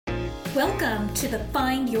Welcome to the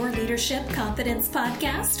Find Your Leadership Confidence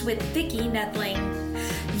podcast with Vicki Nedling.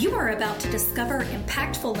 You are about to discover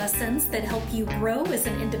impactful lessons that help you grow as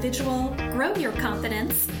an individual, grow your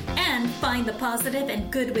confidence, and find the positive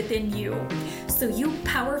and good within you, so you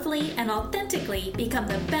powerfully and authentically become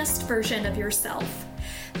the best version of yourself.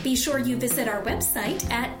 Be sure you visit our website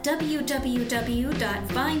at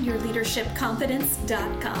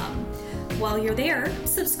www.findyourleadershipconfidence.com. While you're there,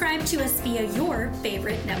 subscribe to us via your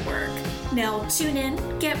favorite network. Now tune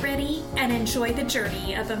in, get ready, and enjoy the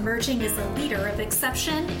journey of emerging as a leader of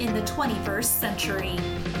exception in the 21st century.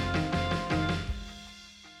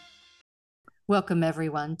 Welcome,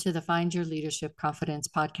 everyone, to the Find Your Leadership Confidence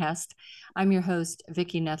podcast. I'm your host,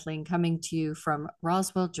 Vicki Nedling, coming to you from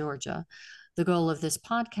Roswell, Georgia. The goal of this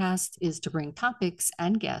podcast is to bring topics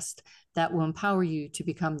and guests that will empower you to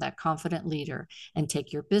become that confident leader and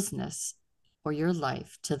take your business or your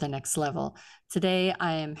life to the next level. Today,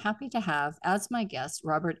 I am happy to have as my guest,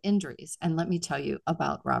 Robert Indries. And let me tell you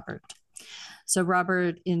about Robert. So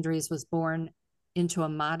Robert Indries was born into a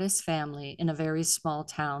modest family in a very small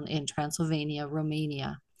town in Transylvania,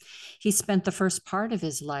 Romania. He spent the first part of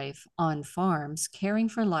his life on farms, caring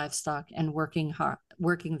for livestock and working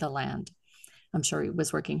the land. I'm sure he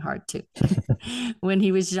was working hard too. When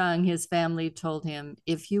he was young, his family told him,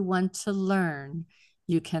 if you want to learn,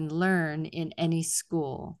 you can learn in any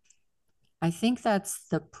school. I think that's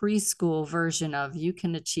the preschool version of you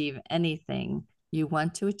can achieve anything you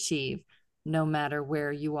want to achieve, no matter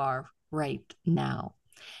where you are right now.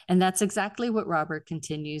 And that's exactly what Robert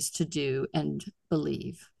continues to do and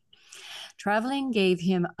believe. Traveling gave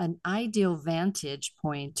him an ideal vantage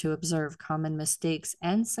point to observe common mistakes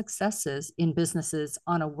and successes in businesses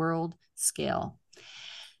on a world scale.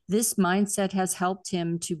 This mindset has helped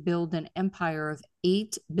him to build an empire of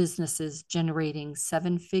 8 businesses generating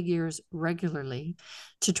 7 figures regularly,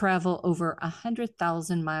 to travel over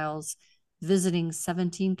 100,000 miles, visiting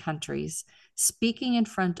 17 countries, speaking in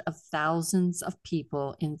front of thousands of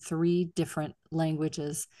people in 3 different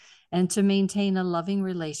languages, and to maintain a loving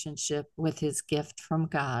relationship with his gift from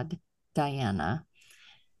God, Diana,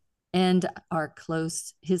 and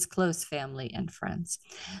his close family and friends.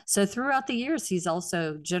 So throughout the years, he's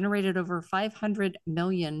also generated over 500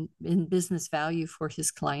 million in business value for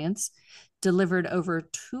his clients, delivered over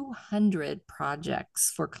 200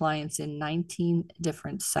 projects for clients in 19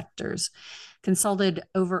 different sectors, consulted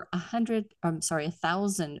over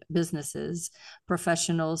 1,000 businesses,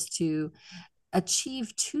 professionals to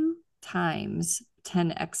achieve 2 times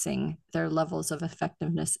 10xing their levels of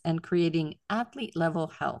effectiveness and creating athlete level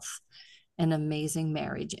health and amazing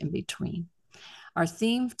marriage in between. Our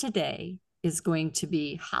theme today is going to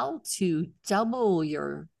be how to double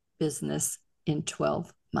your business in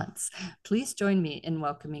 12 months. Please join me in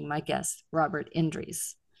welcoming my guest, Robert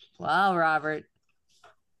Indries. Wow, Robert.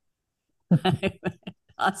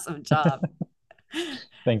 Awesome job.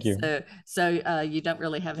 Thank you. So you don't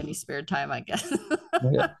really have any spare time, I guess.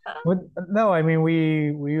 Yeah. No, I mean,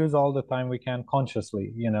 we use all the time we can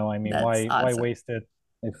consciously, I mean, That's why awesome. waste it?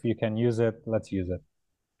 If you can use it, let's use it.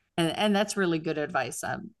 And that's really good advice.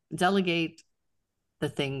 Delegate the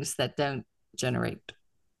things that don't generate.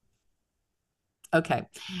 Okay.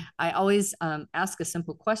 I always ask a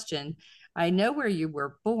simple question. I know where you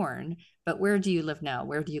were born, but where do you live now?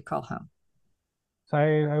 Where do you call home? So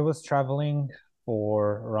I was traveling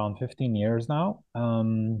for around 15 years now.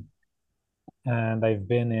 And I've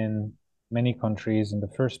been in many countries. In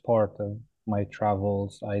the first part of my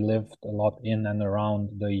travels, I lived a lot in and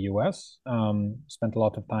around the US. Spent a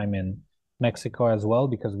lot of time in Mexico as well,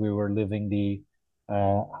 because we were living the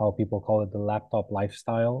how people call it, the laptop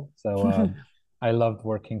lifestyle. So I loved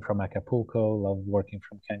working from Acapulco, loved working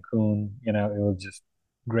from Cancun. It was just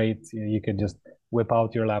great. You could just whip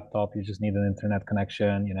out your laptop. You just need an internet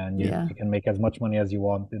connection, and you can make as much money as you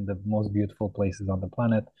want in the most beautiful places on the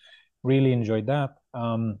planet. Really enjoyed that.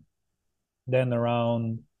 Then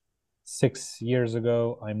around 6 years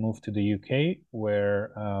ago, I moved to the UK,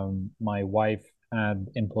 where my wife had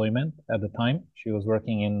employment at the time. She was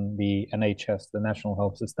working in the NHS, the National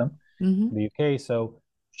Health System, in the UK. So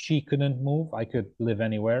she couldn't move. I could live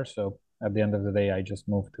anywhere. So at the end of the day, I just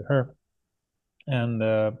moved to her. And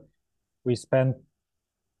we spent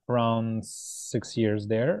around 6 years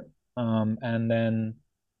there. And then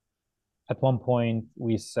at one point,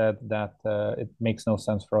 we said that it makes no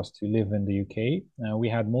sense for us to live in the UK. We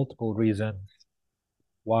had multiple reasons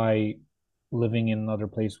why living in another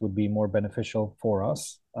place would be more beneficial for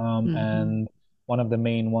us. And one of the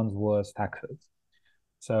main ones was taxes.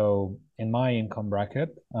 So in my income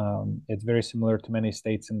bracket, it's very similar to many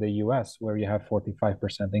states in the US where you have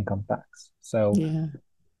 45% income tax. So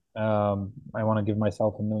I want to give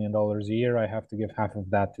myself $1 million a year. I have to give half of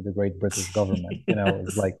that to the great British government.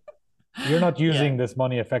 It's Yes. like, you're not Yeah. using this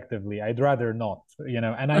money effectively. I'd rather not,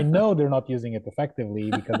 and I know they're not using it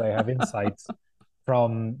effectively because I have insights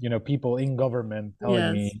from, people in government telling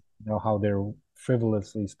Yes. me, how they're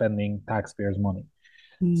frivolously spending taxpayers' money.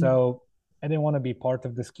 Mm. So I didn't want to be part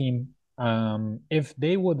of the scheme. If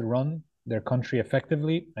they would run their country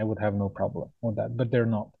effectively, I would have no problem with that, but they're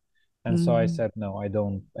not. And so I Mm. said, no, I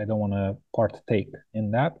don't want to partake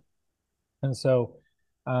in that. And so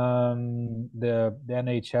the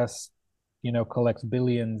NHS, collects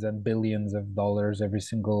billions and billions of dollars every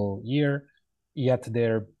single year, yet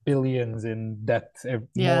they're billions in debt,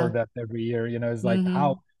 more Yeah. debt every year. It's like,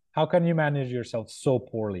 Hmm. how can you manage yourself so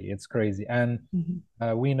poorly? It's crazy. And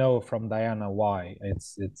Hmm. we know from Diana why.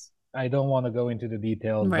 It's I don't want to go into the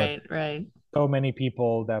details, but Right, right. so many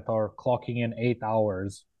people that are clocking in 8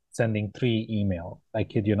 hours, sending 3 emails. I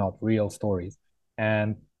kid you not, real stories.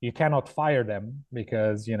 And you cannot fire them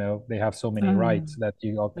because, they have so many rights Mm. that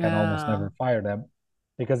you can almost Yeah. never fire them.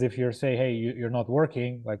 Because if you're say, hey, you're not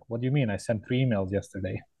working, like, what do you mean? I sent 3 emails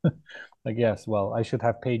yesterday. Like, yes, well, I should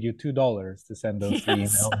have paid you $2 to send those three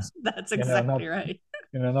Yes, emails, that's not exactly right.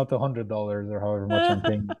 not $100 or however much I'm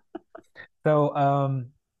paying. So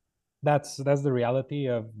that's the reality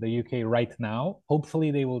of the UK right now. Hopefully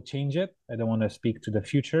they will change it. I don't want to speak to the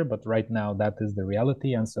future, but right now that is the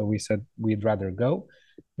reality. And so we said we'd rather go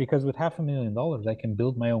because with $500,000, I can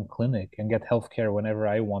build my own clinic and get healthcare whenever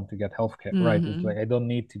I want to get healthcare. Right. It's like Hmm. I don't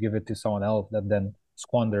need to give it to someone else that then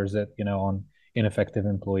squanders it, on ineffective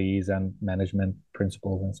employees and management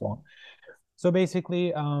principles and so on. So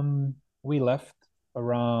basically, we left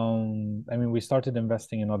around, I mean, we started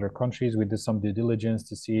investing in other countries. We did some due diligence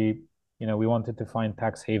to see, we wanted to find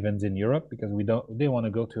tax havens in Europe because we didn't want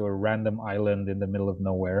to go to a random island in the middle of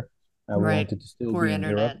nowhere. We Right. wanted to still Poor be in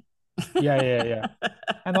Europe. internet. Yeah, yeah, yeah.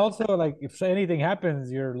 And also, like, if anything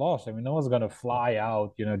happens, you're lost. I mean, no one's gonna fly out,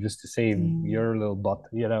 just to save Mm. your little butt.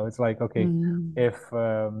 It's like, okay, Mm. if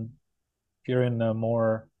you're in a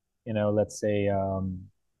more, let's say,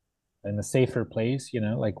 in a safer place,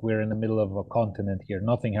 like we're in the middle of a continent here.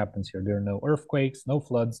 Nothing happens here. There are no earthquakes, no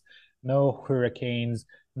floods, no hurricanes,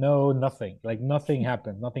 no nothing. Like nothing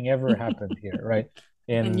happened. Nothing ever happened here, right?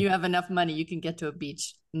 And In you have enough money, you can get to a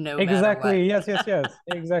beach no matter what. exactly, yes, yes, yes,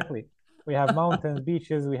 exactly. We have mountains,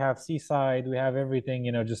 beaches, we have seaside, we have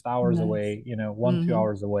everything, just hours Nice. away, one, two Hmm.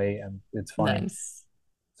 hours away, and it's fine. Nice.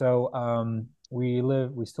 So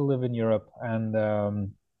we still live in Europe, and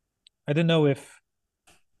I don't know if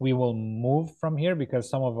we will move from here because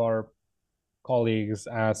some of our colleagues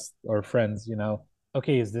asked or friends,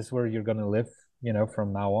 okay, is this where you're gonna live,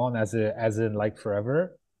 from now on, as in like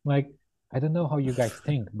forever? Like, I don't know how you guys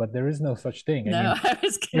think, but there is no such thing. I No, mean, I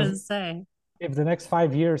was if gonna say. if the next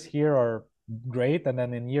 5 years here are great, and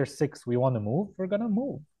then in year six we want to move, we're gonna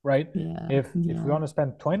move, right? Yeah, If we yeah. want to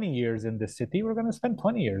spend 20 years in the city, we're gonna spend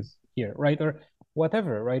 20 years here, right? Or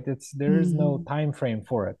whatever, right? There is no Hmm. time frame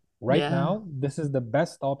for it. Right Yeah. now, this is the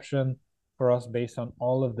best option for us based on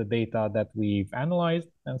all of the data that we've analyzed,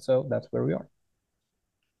 and so that's where we are.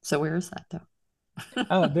 So where is that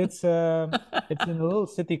Oh, though? it's in a little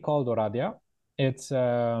city called Oradea. It's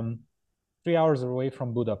 3 hours away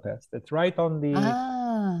from Budapest. It's right on the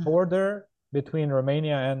Ah, border between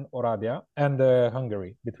Romania and Oradea and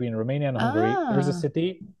Hungary. Between Romania and Hungary, there's a ah,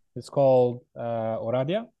 city. It's called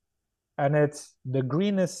Oradea, and it's the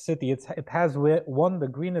greenest city. It has won the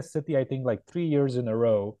greenest city, I think, like 3 years in a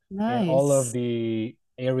row in all of nice. the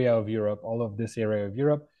area of Europe. All of this area of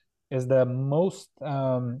Europe is the most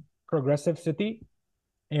progressive city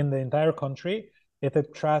in the entire country. It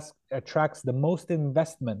attracts the most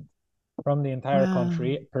investment from the entire Wow.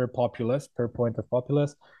 country per point of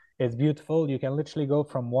populace. It's beautiful. You can literally go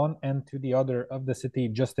from one end to the other of the city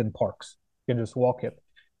just in parks. You can just walk it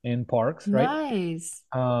in parks, right? Nice.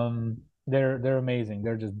 They're amazing.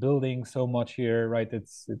 They're just building so much here, right?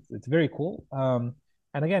 It's very cool.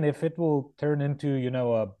 And again, if it will turn into,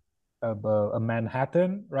 a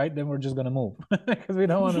Manhattan, right? Then we're just gonna move because we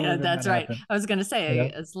don't want to Yeah, live in that's right. Manhattan. I was gonna You say, know?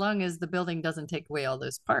 as long as the building doesn't take away all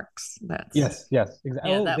those parks, that's Yes, yes,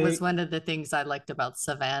 exactly. yeah, Oh, that was they. one of the things I liked about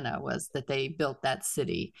Savannah was that they built that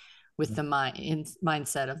city with the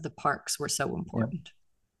mindset of the parks were so Yeah. important.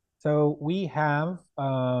 So we have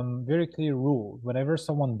very clear rules. Whenever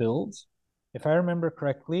someone builds, if I remember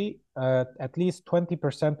correctly, at least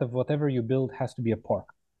 20% of whatever you build has to be a park.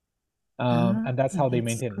 Ah, And that's how they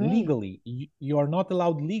that's maintain it. great. Legally. You are not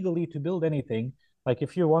allowed legally to build anything. Like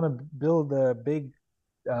if you want to build a big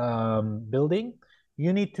building,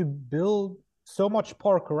 you need to build so much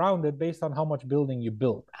park around it based on how much building you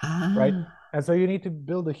build, right? Ah, And so you need to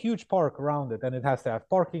build a huge park around it, and it has to have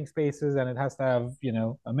parking spaces, and it has to have,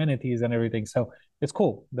 amenities and everything. So it's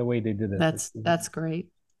cool the way they did it. That's great.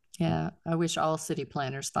 Yeah, I wish all city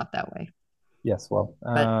planners thought that way. Yes, well,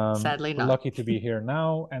 but sadly we're not. lucky to be here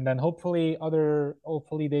now, and then hopefully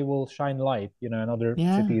they will shine light, and other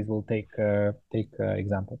cities will take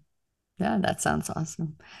example. Yeah, that sounds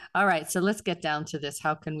awesome. All right, so let's get down to this.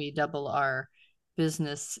 How can we double our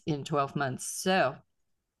business in 12 months? So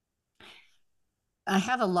I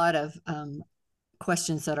have a lot of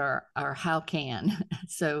questions that are how can.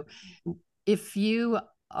 So if you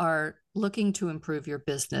are looking to improve your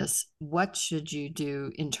business, what should you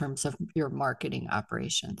do in terms of your marketing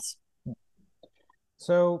operations?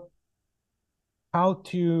 So how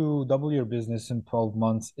to double your business in 12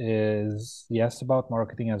 months is, yes, about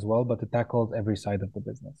marketing as well, but it tackles every side of the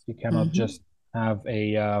business. You cannot just have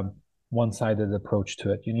a one-sided approach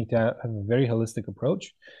to it. You need to have a very holistic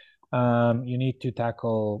approach. You need to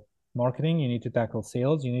tackle marketing, you need to tackle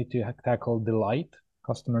sales, you need to tackle delight,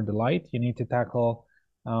 customer delight, you need to tackle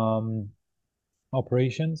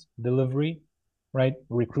operations, delivery, right?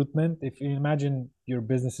 Recruitment. If you imagine your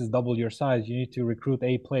business is double your size, you need to recruit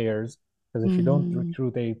A players, because if you don't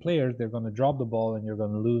recruit A players, they're going to drop the ball and you're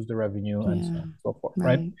going to lose the revenue and so on and so forth,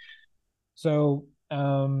 right? So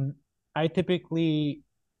I typically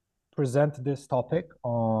present this topic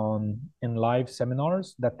in live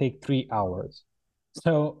seminars that take 3 hours.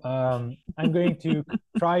 So I'm going to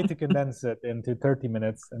try to condense it into 30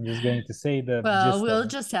 minutes. I'm just going to say the gist. We'll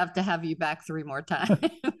just have to have you back 3 more times.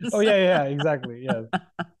 Oh, yeah, exactly. Yeah.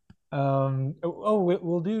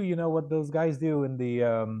 We'll do, what those guys do in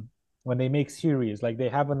the when they make series, like they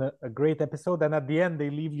have a great episode, and at the end they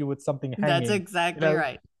leave you with something hanging. That's exactly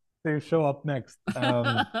right. They show up next.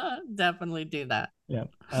 Definitely do that. Yeah.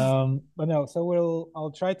 But no, so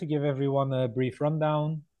I'll try to give everyone a brief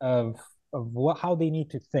rundown of how they need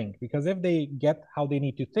to think, because if they get how they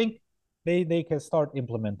need to think, they can start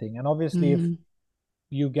implementing. And obviously, if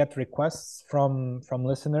you get requests from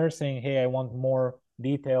listeners saying, hey, I want more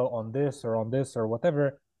detail on this or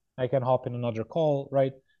whatever, I can hop in another call,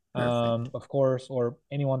 right? Of course, or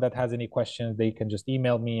anyone that has any questions, they can just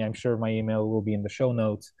email me. I'm sure my email will be in the show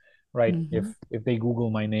notes, right? If they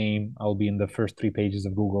Google my name, I'll be in the first 3 pages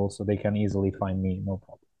of Google, so they can easily find me, no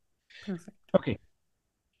problem. Perfect. Okay.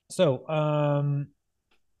 So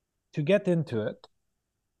to get into it,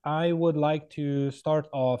 I would like to start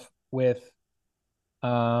off with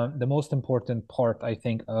the most important part, I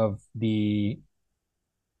think, of this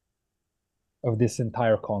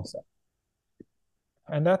entire concept.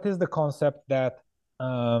 And that is the concept that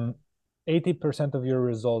 80% of your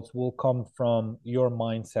results will come from your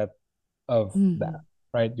mindset of that,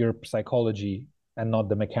 right? Your psychology and not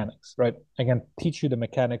the mechanics, right? I can teach you the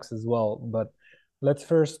mechanics as well, but let's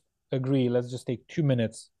first agree. Let's just take 2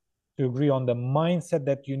 minutes to agree on the mindset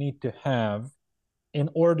that you need to have in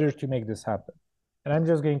order to make this happen. And I'm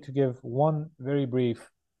just going to give one very brief,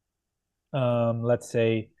 let's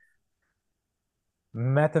say,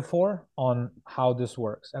 metaphor on how this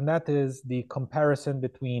works. And that is the comparison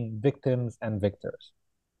between victims and victors.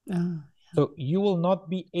 So you will not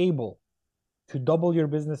be able to double your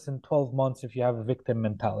business in 12 months if you have a victim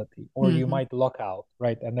mentality, or you might luck out,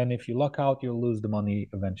 right? And then if you luck out, you'll lose the money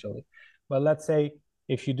eventually. But let's say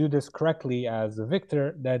if you do this correctly as a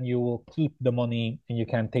victor, then you will keep the money and you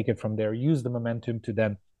can take it from there, use the momentum to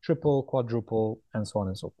then triple, quadruple, and so on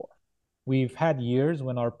and so forth. We've had years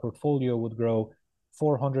when our portfolio would grow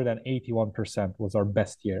 481% was our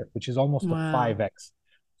best year, which is almost a 5x.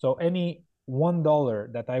 So any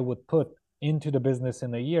 $1 that I would put into the business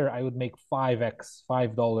in a year, I would make 5x,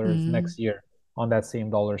 $5 next year on that same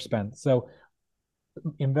dollar spent. So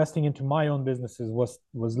investing into my own businesses was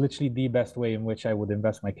literally the best way in which I would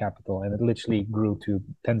invest my capital, and it literally grew to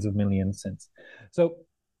tens of millions since. So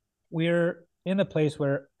we're in a place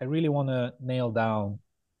where I really want to nail down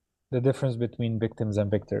the difference between victims and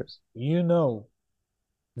victors.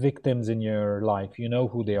 Victims in your life, you know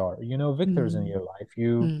who they are. Victors in your life,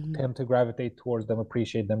 you tend to gravitate towards them,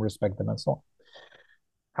 appreciate them, respect them, and so on.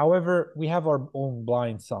 However, we have our own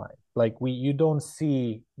blind side. Like you don't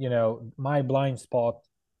see, my blind spot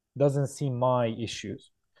doesn't see my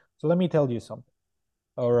issues. So let me tell you something,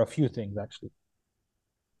 or a few things actually.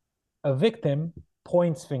 A victim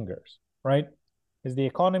points fingers, right? Is the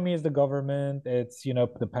economy, is the government, it's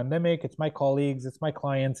the pandemic, it's my colleagues, it's my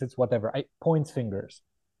clients, it's whatever. I points fingers,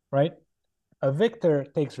 right? A victor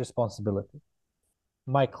takes responsibility.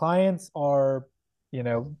 My clients are,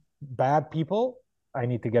 bad people. I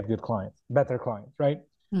need to get good clients, better clients, right?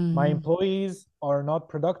 My employees are not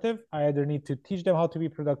productive. I either need to teach them how to be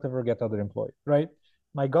productive or get other employees, right?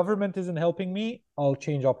 my government isn't helping me, I'll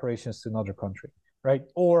change operations to another country, right?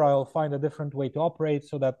 Or I'll find a different way to operate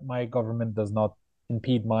so that my government does not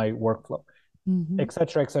impede my workflow,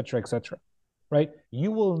 etc., etc., etc. Right?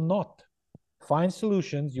 You will not find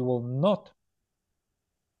solutions. You will not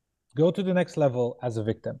go to the next level as a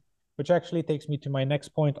victim, which actually takes me to my next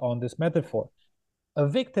point on this metaphor. A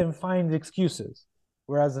victim finds excuses,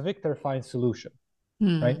 whereas a victor finds solution,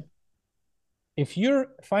 right? If you're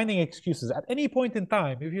finding excuses at any point in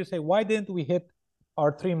time, if you say, why didn't we hit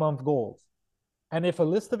our 3-month goals? And if a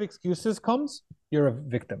list of excuses comes, you're a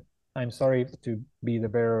victim. I'm sorry to be the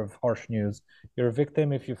bearer of harsh news. You're a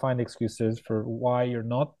victim if you find excuses for why you're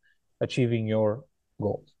not achieving your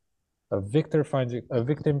goals. A victim finds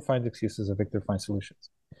excuses, a victor finds solutions.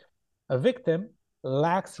 A victim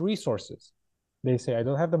lacks resources. They say, I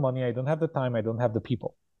don't have the money, I don't have the time, I don't have the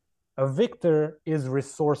people. A victor is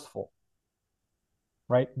resourceful,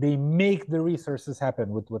 right? They make the resources happen.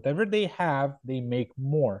 With whatever they have, they make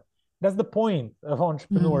more. That's the point of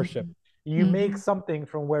entrepreneurship. You make something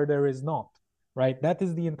from where there is not, right? That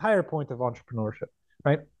is the entire point of entrepreneurship,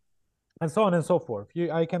 right? And so on and so forth.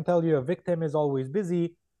 I can tell you a victim is always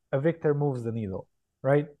busy, a victor moves the needle,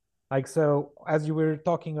 right? Like, so as you were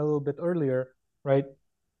talking a little bit earlier, right?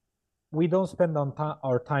 We don't spend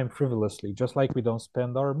our time frivolously, just like we don't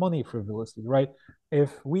spend our money frivolously, right?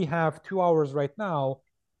 If we have 2 hours right now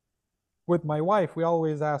with my wife, we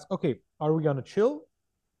always ask, okay, are we gonna chill,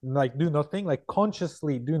 like do nothing, like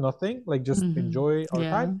consciously do nothing, like just enjoy our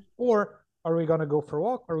time, or are we gonna go for a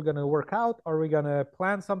walk? Are we gonna work out? Are we gonna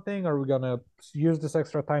plan something? Are we gonna use this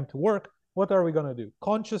extra time to work? What are we gonna do?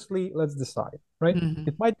 Consciously, let's decide, right?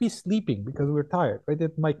 It might be sleeping because we're tired, right?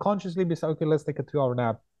 It might consciously be, okay, let's take a 2-hour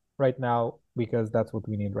nap right now because that's what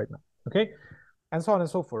we need right now, okay? And so on and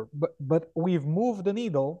so forth. But we've moved the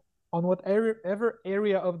needle on whatever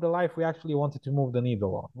area of the life we actually wanted to move the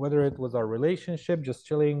needle on, whether it was our relationship, just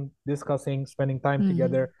chilling, discussing, spending time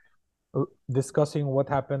together, discussing what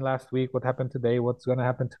happened last week, what happened today, what's going to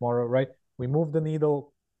happen tomorrow, right? We move the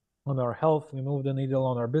needle on our health, we move the needle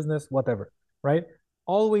on our business, whatever, right?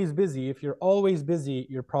 Always busy. If you're always busy,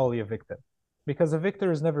 you're probably a victim, because a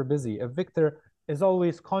victor is never busy. A victor is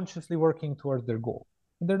always consciously working towards their goal.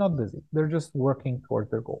 They're not busy. They're just working towards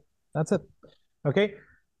their goal. That's it. Okay.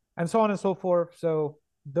 And so on and so forth. So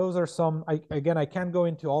those are some, I can't go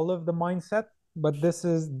into all of the mindset, but this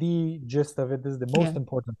is the gist of it. This is the most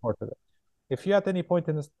important part of it. If you at any point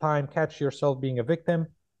in this time catch yourself being a victim,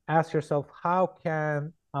 ask yourself, how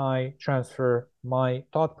can I transfer my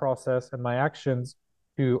thought process and my actions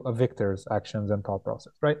to a victor's actions and thought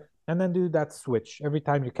process, right? And then do that switch. Every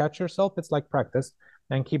time you catch yourself, it's like practice,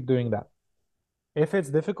 and keep doing that. If it's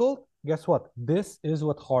difficult, guess what? This is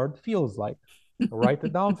what hard feels like. Write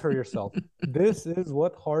it down for yourself. This is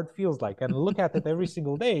what hard feels like, and look at it every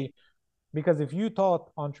single day. Because if you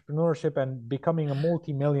thought entrepreneurship and becoming a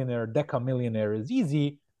multi-millionaire, deca-millionaire is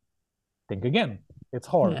easy, think again. It's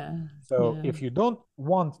hard. If you don't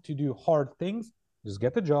want to do hard things, just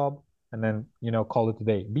get a job and then, call it a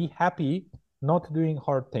day. Be happy not doing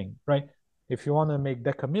hard things, right? If you want to make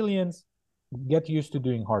deca-millions, get used to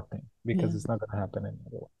doing hard things, because it's not going to happen any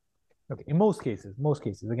other way. Okay, in most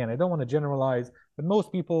cases, again, I don't want to generalize, but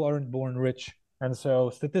most people aren't born rich. And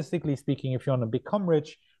so statistically speaking, if you want to become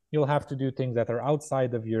rich, you'll have to do things that are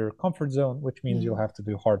outside of your comfort zone, which means you'll have to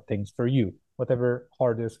do hard things for you, whatever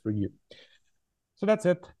hard is for you. So that's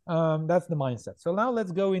it. That's the mindset. So now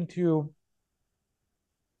let's go into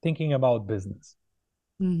thinking about business.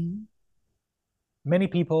 Many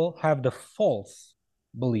people have the false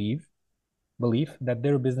belief that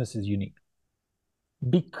their business is unique.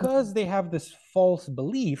 Because they have this false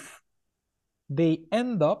belief, they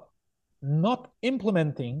end up not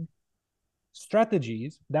implementing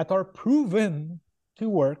strategies that are proven to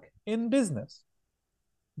work in business.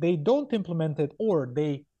 They don't implement it, or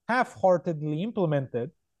they half-heartedly implement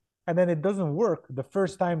it, and then it doesn't work the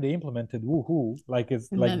first time they implement it. Woohoo! Like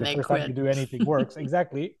it's like the first time you do anything works.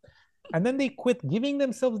 Exactly. And then they quit, giving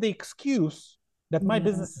themselves the excuse that my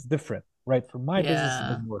business is different, right? For my business, it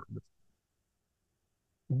doesn't work.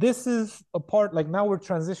 This is a part, like now we're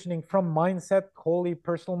transitioning from mindset, wholly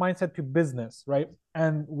personal mindset, to business, right?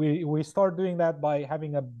 And we start doing that by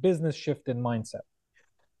having a business shift in mindset.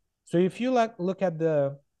 So if you look at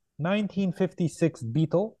the 1956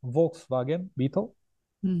 Beetle, Volkswagen Beetle,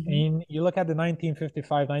 and you look at the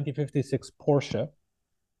 1955, 1956 Porsche,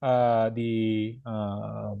 the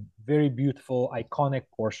very beautiful, iconic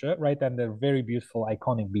Porsche, right? And the very beautiful,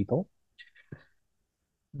 iconic Beetle.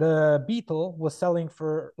 The Beetle was selling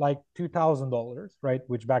for like $2,000, right?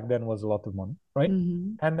 Which back then was a lot of money, right?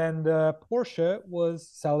 And then the Porsche was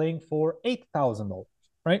selling for $8,000.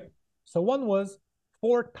 right? So one was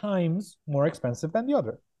 4 times more expensive than the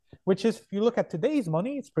other, which is, if you look at today's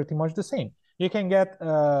money, it's pretty much the same. You can get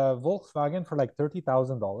a Volkswagen for like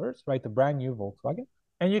 $30,000, right? A brand new Volkswagen.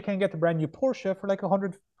 And you can get a brand new Porsche for like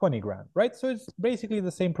 120 grand, right? So it's basically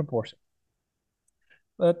the same proportion.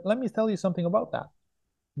 But let me tell you something about that.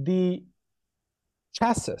 The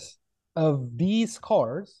chassis of these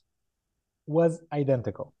cars was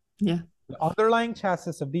identical. Yeah. The underlying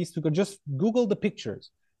chassis of these two, just Google the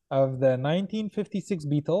pictures of the 1956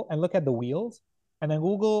 Beetle and look at the wheels, and then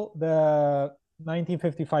Google the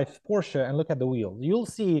 1955 Porsche and look at the wheels. You'll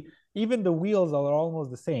see even the wheels are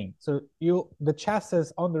almost the same. So the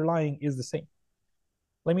chassis underlying is the same.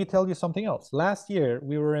 Let me tell you something else. Last year,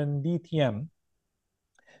 we were in DTM,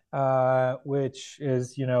 which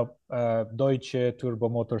is, Deutsche Turbo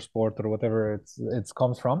Motorsport or whatever it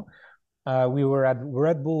comes from. We were at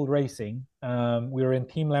Red Bull Racing. We were in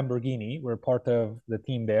Team Lamborghini. We're part of the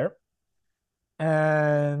team there.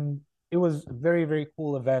 And it was a very, very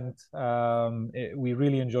cool event. We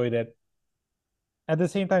really enjoyed it. At the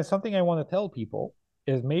same time, something I want to tell people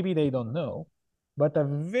is maybe they don't know, but a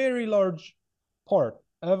very large part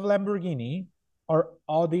of Lamborghini are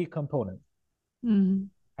Audi components. Mm-hmm.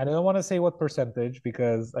 I don't want to say what percentage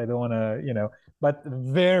because I don't want to, but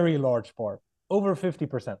very large part, over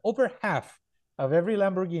 50%, over half of every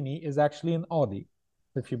Lamborghini is actually an Audi.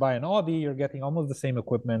 If you buy an Audi, you're getting almost the same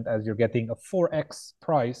equipment as you're getting a 4x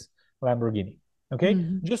price Lamborghini. Okay,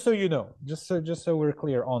 just so you know, just so we're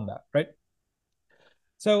clear on that, right?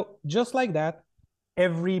 So just like that,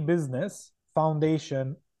 every business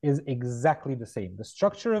foundation is exactly the same. The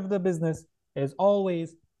structure of the business is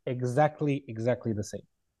always exactly the same.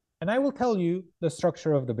 And I will tell you the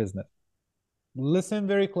structure of the business. Listen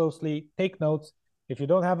very closely, take notes. If you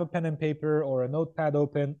don't have a pen and paper or a notepad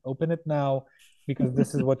open it now, because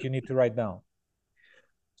this is what you need to write down.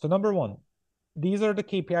 So number one, these are the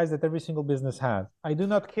KPIs that every single business has. I do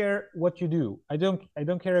not care what you do. I don't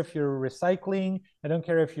care if you're recycling. I don't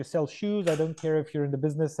care if you sell shoes. I don't care if you're in the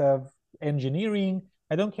business of engineering.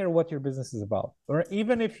 I don't care what your business is about. Or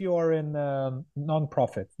even if you are in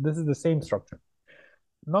nonprofit, this is the same structure.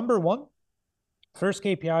 Number one, first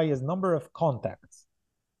KPI is number of contacts.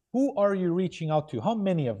 Who are you reaching out to? How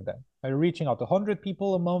many of them? Are you reaching out to 100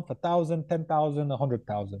 people a month, 1,000, 10,000,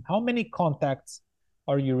 100,000? How many contacts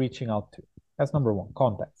are you reaching out to? That's number one,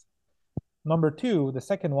 contacts. Number two, the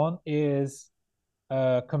second one is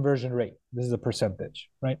conversion rate. This is a percentage,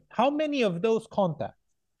 right? How many of those contacts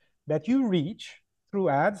that you reach through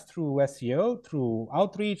ads, through SEO, through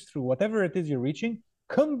outreach, through whatever it is you're reaching,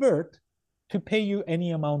 convert to pay you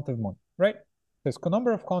any amount of money, right? There's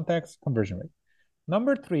number of contacts, conversion rate.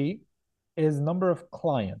 Number three is number of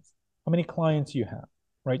clients. How many clients you have,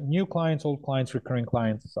 right? New clients, old clients, recurring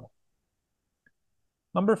clients, so.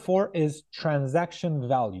 Number four is transaction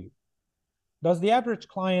value. Does the average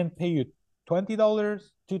client pay you $20, $2,000,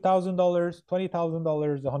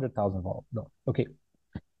 $20,000, $100,000? No. Okay.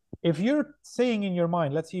 If you're saying in your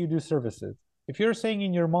mind, let's say you do services. If you're saying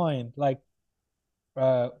in your mind, like,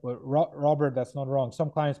 Robert, that's not wrong. Some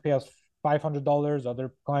clients pay us $500,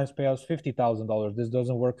 other clients pay us $50,000. This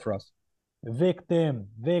doesn't work for us. Victim.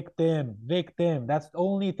 That's the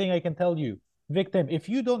only thing I can tell you. Victim. If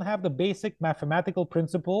you don't have the basic mathematical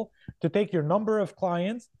principle to take your number of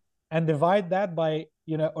clients and divide that by,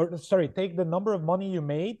 take the number of money you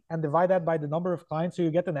made and divide that by the number of clients so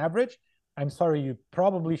you get an average, I'm sorry, you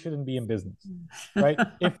probably shouldn't be in business, right?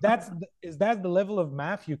 If that's the level of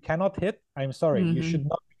math you cannot hit, I'm sorry, you should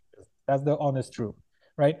not be in business. That's the honest truth,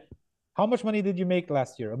 right? How much money did you make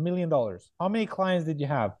last year? $1 million. How many clients did you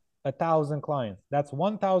have? 1,000 clients. That's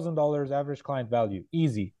 $1,000 average client value.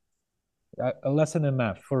 Easy. A lesson in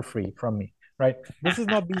math for free from me, right? This is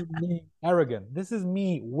not being arrogant. This is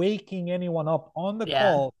me waking anyone up on the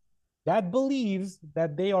call that believes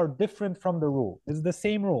that they are different from the rule. It's the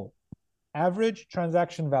same rule. Average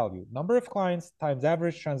transaction value, number of clients times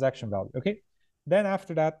average transaction value. Okay. Then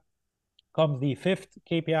after that comes the fifth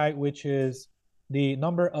KPI, which is the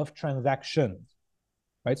number of transactions,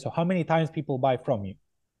 right? So how many times people buy from you.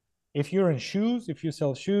 If you're in shoes, if you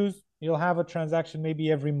sell shoes, you'll have a transaction maybe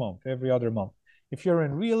every month, every other month. If you're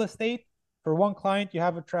in real estate, for one client, you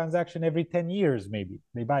have a transaction every 10 years, maybe.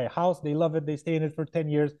 They buy a house, they love it, they stay in it for 10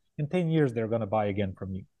 years. In 10 years, they're going to buy again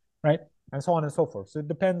from you, right? And so on and so forth. So it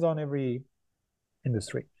depends on every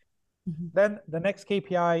industry. Then the next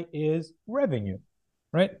KPI is revenue,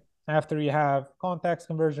 right? After you have contacts,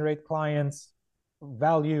 conversion rate, clients,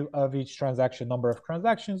 value of each transaction, number of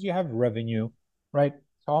transactions, you have revenue, right?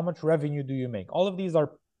 So how much revenue do you make? All of these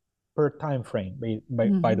are per time frame,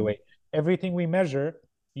 by the way. Everything we measure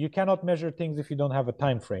you cannot measure things if you don't have a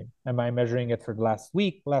time frame. Am I measuring it for the last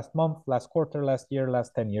week, last month, last quarter, last year,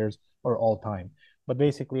 last 10 years, or all time? But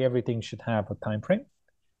basically, everything should have a time frame.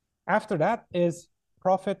 After that is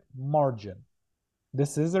profit margin.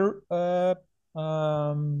 This is a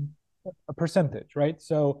percentage, right?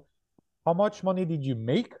 So how much money did you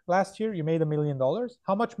make last year? You made $1 million.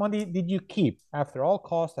 How much money did you keep after all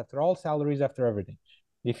costs, after all salaries, after everything?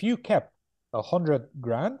 If you kept 100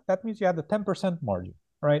 grand, that means you had a 10% margin,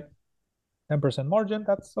 right? 10% margin,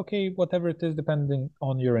 that's okay, whatever it is, depending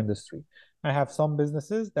on your industry. I have some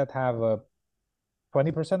businesses that have a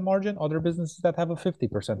 20% margin, other businesses that have a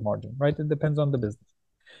 50% margin, right? It depends on the business.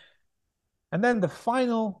 And then the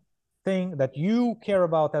final thing that you care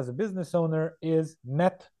about as a business owner is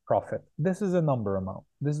net profit. This is a number amount.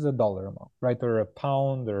 This is a dollar amount, right? Or a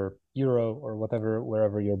pound or euro or whatever,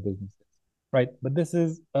 wherever your business is, right? But this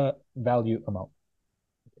is a value amount.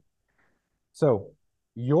 So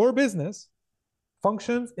your business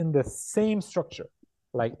functions in the same structure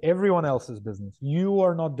like everyone else's business. You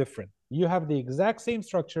are not different. You have the exact same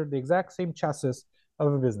structure, the exact same chassis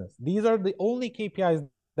of a business. These are the only KPIs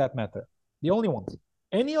that matter, the only ones.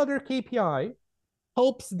 Any other KPI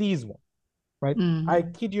helps these ones, right? I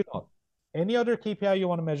kid you not. Any other KPI you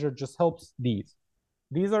want to measure just helps these.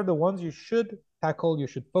 These are the ones you should tackle, you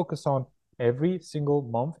should focus on every single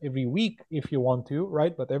month, every week if you want to,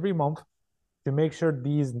 right? But every month to make sure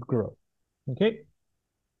these grow. Okay?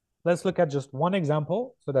 Let's look at just one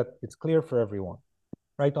example so that it's clear for everyone.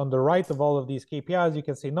 Right, on the right of all of these KPIs, you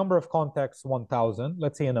can say number of contacts, 1,000.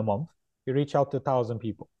 Let's say in a month, you reach out to 1,000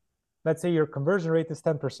 people. Let's say your conversion rate is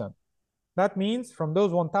 10%. That means from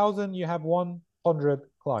those 1,000, you have 100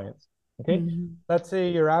 clients. Okay. Let's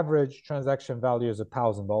say your average transaction value is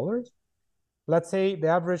 $1,000. Let's say the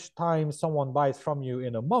average time someone buys from you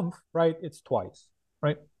in a month, right? It's twice,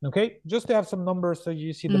 right? Okay. Just to have some numbers so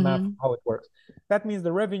you see the math, how it works. That means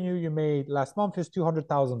the revenue you made last month is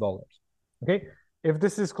 $200,000. Okay. If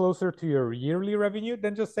this is closer to your yearly revenue,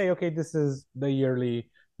 then just say, okay, this is the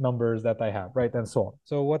yearly numbers that I have, right? And so on.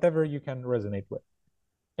 So whatever you can resonate with.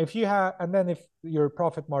 If you have, and then if your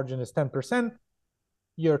profit margin is 10%,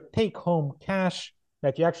 your take home cash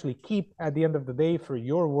that you actually keep at the end of the day for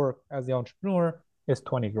your work as the entrepreneur is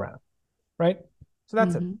 20 grand, right? So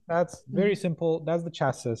that's it. That's very simple. That's the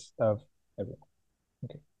chassis of everyone.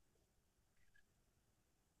 Okay.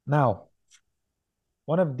 Now,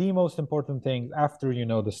 one of the most important things after you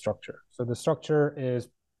know the structure. So the structure is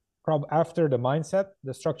after the mindset,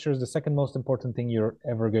 the structure is the second most important thing you're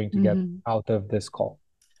ever going to get out of this call.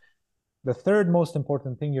 The third most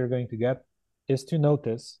important thing you're going to get is to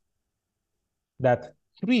notice that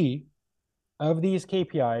 3 of these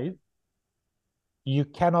KPIs you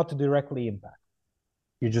cannot directly impact.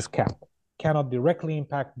 You just cannot directly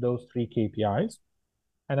impact those 3 KPIs.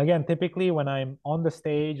 And again, typically when I'm on the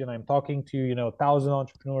stage and I'm talking to, 1,000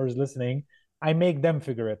 entrepreneurs listening, I make them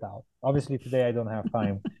figure it out. Obviously, today I don't have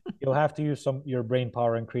time. You'll have to use your brain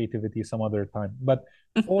power and creativity some other time. But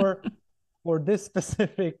for this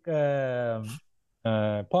specific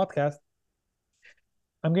podcast,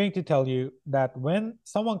 I'm going to tell you that when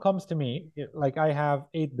someone comes to me, like I have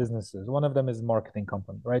 8 businesses. One of them is a marketing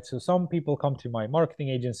company, right? So some people come to my marketing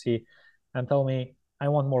agency and tell me, I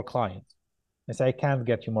want more clients. I say, I can't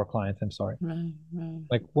get you more clients. I'm sorry. Right.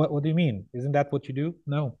 Like, what do you mean? Isn't that what you do?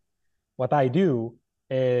 No. What I do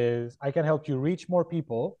is I can help you reach more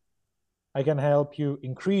people. I can help you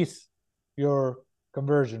increase your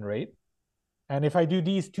conversion rate. And if I do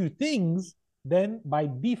these 2 things, then by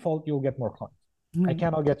default, you'll get more clients. I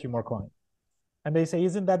cannot get you more clients. And they say,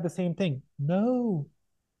 isn't that the same thing? No.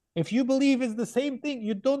 If you believe it's the same thing,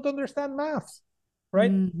 you don't understand maths,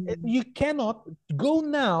 right? You cannot go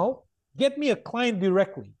now, get me a client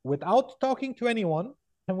directly without talking to anyone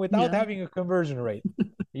and without having a conversion rate.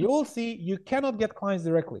 You will see you cannot get clients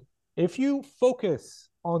directly. If you focus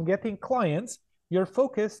on getting clients, your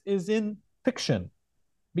focus is in fiction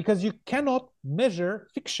because you cannot measure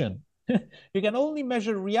fiction. You can only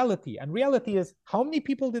measure reality. And reality is how many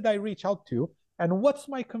people did I reach out to and what's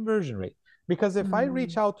my conversion rate? Because if I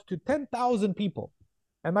reach out to 10,000 people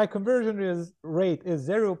and my conversion rate is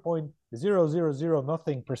 0.000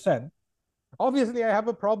 nothing percent, obviously I have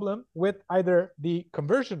a problem with either the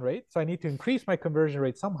conversion rate, so I need to increase my conversion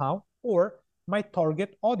rate somehow, or my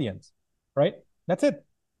target audience, right? That's it.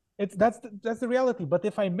 That's the reality. But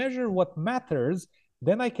if I measure what matters,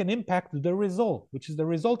 then I can impact the result, which is the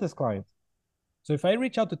result is clients. So if I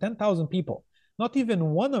reach out to 10,000 people, not even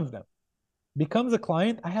one of them becomes a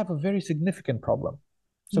client, I have a very significant problem.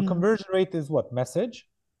 So conversion rate is what? Message.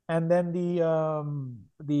 And then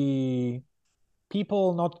the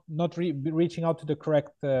people not reaching out to the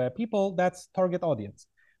correct people, that's target audience,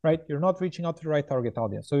 right? You're not reaching out to the right target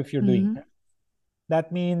audience. So if you're doing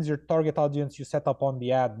that means your target audience you set up on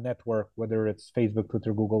the ad network, whether it's Facebook,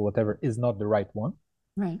 Twitter, Google, whatever, is not the right one.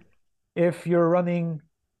 Right. If you're running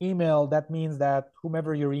email, that means that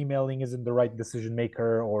whomever you're emailing isn't the right decision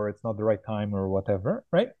maker, or it's not the right time, or whatever,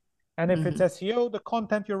 right? And if it's SEO, the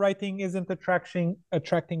content you're writing isn't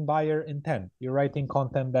attracting buyer intent. You're writing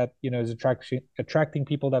content that is attracting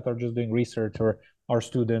people that are just doing research or are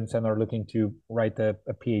students and are looking to write a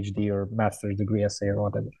PhD or master's degree essay or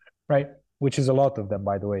whatever, right? Which is a lot of them,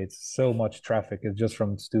 by the way. It's so much traffic. It's just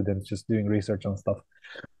from students just doing research on stuff.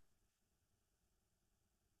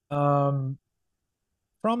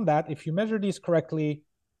 From that, if you measure these correctly,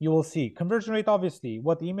 you will see conversion rate, obviously.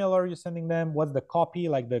 What email are you sending them? What's the copy,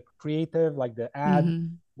 like the creative, like the ad?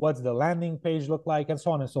 What's the landing page look like? And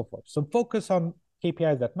so on and so forth. So focus on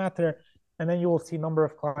KPIs that matter, and then you will see number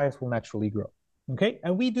of clients will naturally grow. Okay.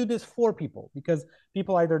 And we do this for people because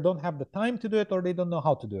people either don't have the time to do it or they don't know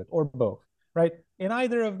how to do it, or both, right? In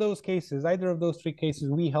either of those cases, either of those three cases,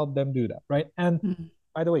 we help them do that, right? And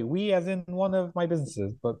by the way, we as in one of my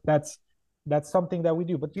businesses, but that's something that we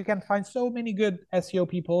do. But you can find so many good SEO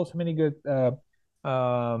people, so many good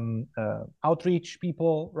outreach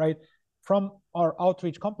people, right? From our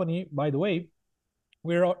outreach company, by the way,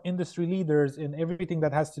 we're industry leaders in everything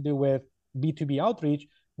that has to do with B2B outreach.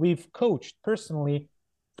 We've coached personally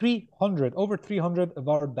over 300 of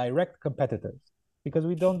our direct competitors because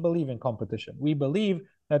we don't believe in competition. We believe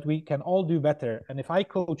that we can all do better. And if I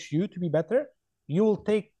coach you to be better, you will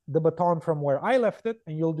take the baton from where I left it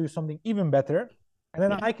and you'll do something even better. And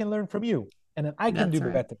then I can learn from you and then I can do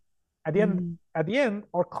better. At the end,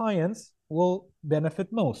 our clients will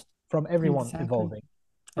benefit most from everyone evolving.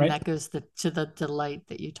 Right? And that goes to the delight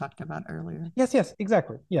that you talked about earlier. Yes,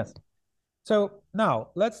 exactly. Yes. So now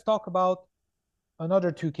let's talk about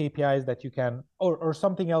another two KPIs that you can, or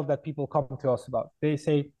something else that people come to us about. They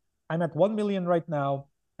say, I'm at 1 million right now.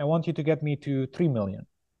 I want you to get me to 3 million,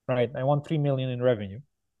 right? I want 3 million in revenue.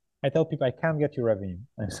 I tell people I can't get you revenue.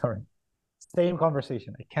 I'm sorry. Same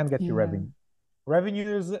conversation. I can't get you revenue.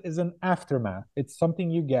 Revenue is an aftermath. It's something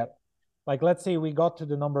you get. Like, let's say we got to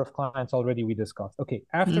the number of clients already we discussed. Okay,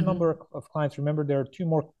 after number of clients, remember there are two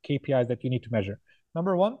more KPIs that you need to measure.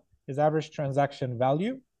 Number one is average transaction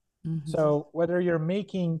value. So whether you're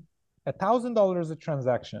making $1,000 a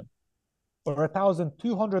transaction or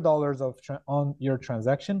 $1,200 on your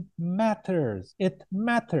transaction matters. It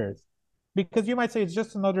matters because you might say it's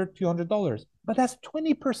just another $200, but that's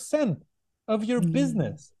 20% of your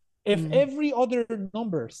business. If every other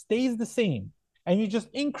number stays the same and you just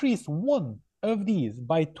increase one of these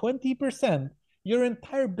by 20%, your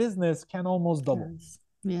entire business can almost double,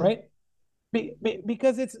 right?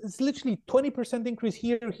 Because it's literally 20% increase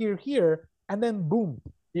here, and then boom,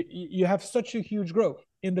 you have such a huge growth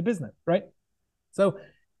in the business, right? So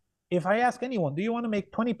if I ask anyone, do you want to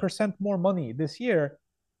make 20% more money this year?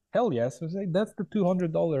 Hell yes. I say, that's the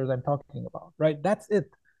 $200 I'm talking about, right? That's it,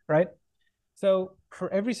 right? So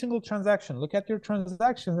for every single transaction, look at your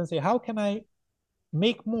transactions and say, how can I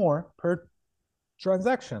make more per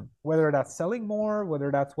transaction? Whether that's selling more,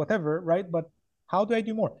 whether that's whatever, right? But how do I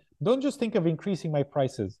do more? Don't just think of increasing my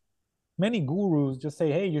prices. Many gurus just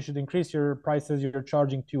say, hey, you should increase your prices. You're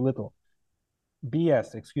charging too little.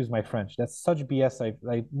 BS, excuse my French. That's such BS.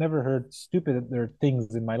 I've never heard stupider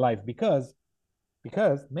things in my life because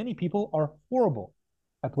many people are horrible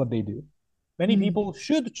at what they do. Many people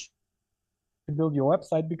should build your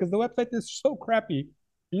website because the website is so crappy.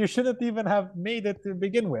 You shouldn't even have made it to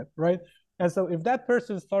begin with, right? And so if that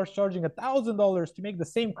person starts charging $1,000 to make the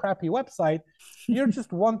same crappy website, you're just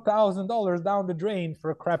 $1,000 down the drain for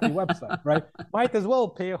a crappy website, right? Might as well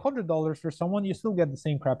pay $100 for someone, you still get the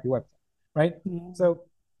same crappy website, right? So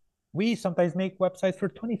we sometimes make websites for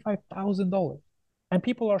 $25,000. And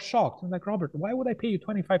people are shocked. I'm like, Robert, why would I pay you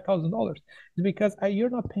 $25,000? It's because you're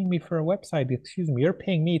not paying me for a website. Excuse me. You're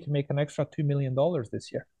paying me to make an extra $2 million this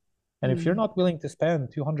year. And if you're not willing to spend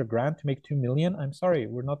 200 grand to make 2 million, I'm sorry,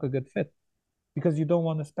 we're not a good fit because you don't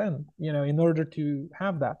want to spend, in order to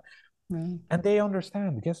have that. Right. And they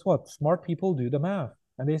understand. Guess what? Smart people do the math.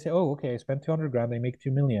 And they say, oh, okay, I spent 200 grand, I make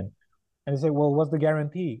 2 million. And they say, well, what's the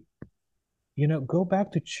guarantee? Go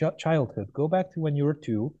back to childhood. Go back to when you were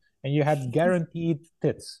 2 and you had guaranteed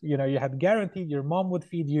tits. You had guaranteed your mom would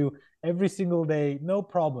feed you every single day, no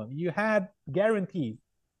problem. You had guaranteed.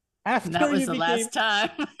 That was the last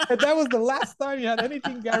time. That was the last time you had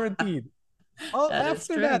anything guaranteed.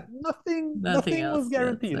 After that, nothing was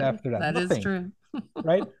guaranteed after that. That nothing. is true.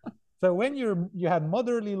 Right? So when you had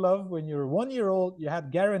motherly love, when you were 1 year old, you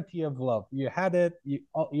had guarantee of love. You had it. It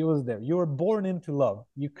was there. You were born into love.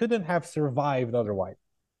 You couldn't have survived otherwise.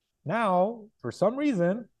 Now, for some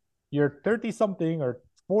reason, you're 30 something or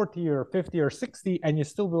 40 or 50 or 60, and you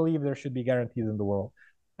still believe there should be guarantees in the world.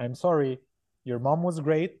 I'm sorry. Your mom was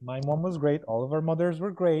great. My mom was great. All of our mothers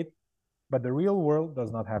were great, but the real world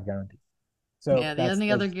does not have guarantees. So yeah, the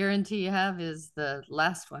only other guarantee you have is the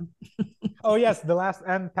last one. Oh yes, the last,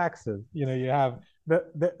 and taxes. You have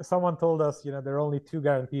someone told us, there are only two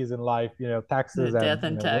guarantees in life, taxes and death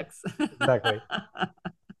and tax. Exactly.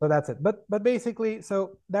 So that's it. But basically,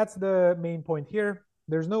 so that's the main point here.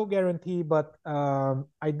 There's no guarantee, but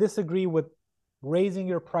I disagree with raising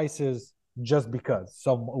your prices just because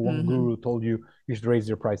one guru told you should raise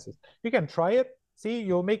your prices. You can try it. See,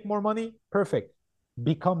 you'll make more money. Perfect.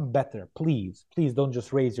 Become better, please. Please don't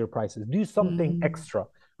just raise your prices. Do something extra,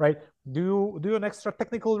 right? Do an extra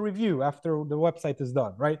technical review after the website is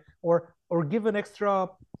done, right? Or give an extra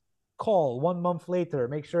call 1 month later,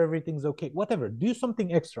 make sure everything's okay. Whatever, do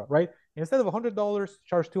something extra, right? Instead of $100,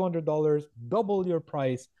 charge $200, double your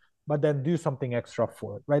price, but then do something extra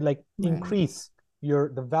for it, right? Like increase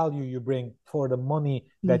the value you bring for the money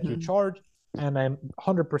that you charge. And I'm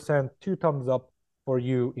 100% 2 thumbs up for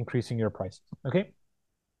you increasing your prices. Okay.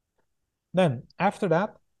 Then after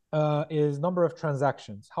that is number of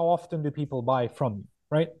transactions. How often do people buy from you,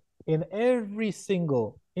 right? In every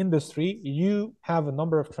single industry, you have a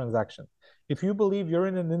number of transactions. If you believe you're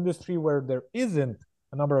in an industry where there isn't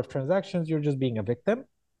a number of transactions, you're just being a victim.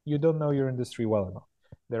 You don't know your industry well enough.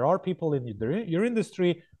 There are people in your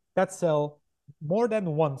industry that sell more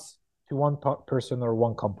than once to one person or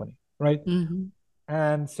one company, right?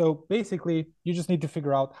 And so basically, you just need to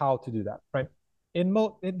figure out how to do that, right?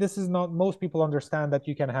 This is not, most people understand that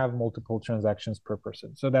you can have multiple transactions per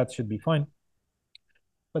person, so that should be fine.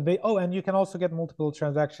 But and you can also get multiple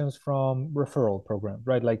transactions from referral programs,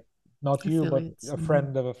 right? Like not you, but a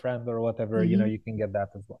friend of a friend or whatever, you can get that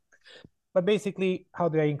as well. But basically, how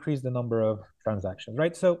do I increase the number of transactions,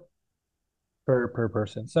 right? So per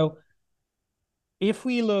person. So if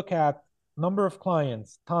we look at number of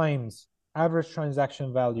clients times average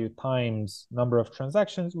transaction value times number of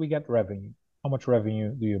transactions, we get revenue. How much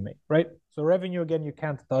revenue do you make, right? So revenue, again, you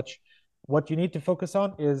can't touch. What you need to focus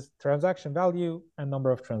on is transaction value and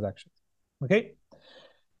number of transactions, okay?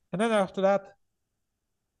 And then after that,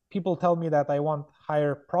 people tell me that I want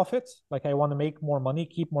higher profits, like I want to make more money,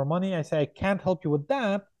 keep more money. I say, I can't help you with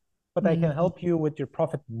that, but I can help you with your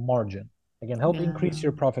profit margin. I can help increase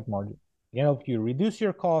your profit margin. I can help you reduce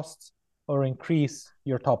your costs or increase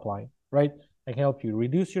your top line, right? I can help you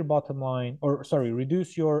reduce your bottom line,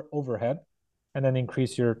 reduce your overhead and then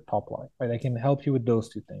increase your top line, right? I can help you with those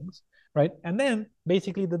two things, right? And then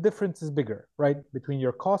basically the difference is bigger, right? Between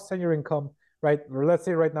your costs and your income, right? Or let's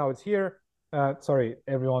say right now it's here. Sorry,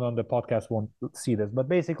 everyone on the podcast won't see this, but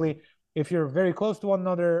basically, if you're very close to one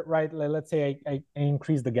another, right? Let's say I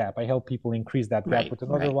increase the gap. I help people increase that gap with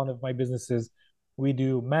another one of my businesses. We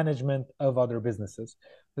do management of other businesses.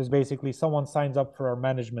 There's basically someone signs up for our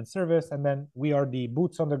management service, and then we are the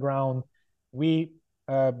boots on the ground. We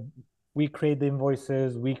create the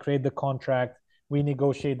invoices, we create the contract, we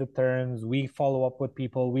negotiate the terms, we follow up with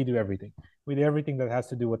people, we do everything. We do everything that has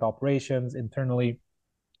to do with operations internally.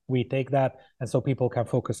 We take that, and so people can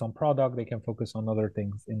focus on product, they can focus on other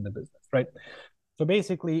things in the business, right? So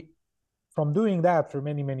basically, from doing that for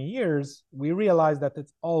many, many years, we realized that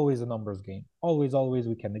it's always a numbers game. Always,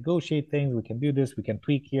 we can negotiate things, we can do this, we can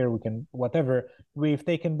tweak here, we can whatever. We've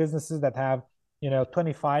taken businesses that have,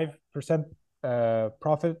 25%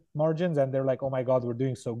 profit margins, and they're like, oh my God, we're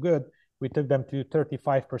doing so good. We took them to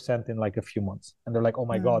 35% in like a few months. And they're like, oh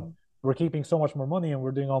my God, we're keeping so much more money and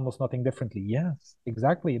we're doing almost nothing differently. Yes,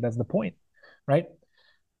 exactly. That's the point, right?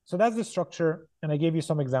 So that's the structure. And I gave you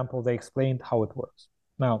some examples. I explained how it works.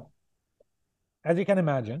 Now, as you can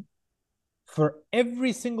imagine, for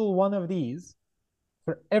every single one of these,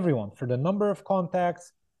 for everyone, for the number of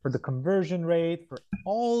contacts, for the conversion rate, for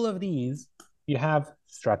all of these, you have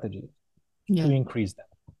strategies to increase them.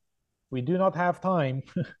 We do not have time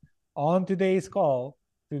on today's call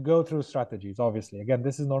to go through strategies, obviously. Again,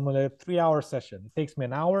 this is normally a 3-hour session. It takes me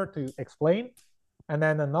an hour to explain, and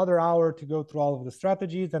then another hour to go through all of the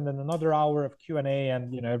strategies, and then another hour of Q&A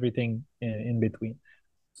and everything in between.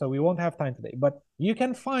 So we won't have time today, but you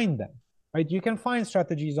can find them, right? You can find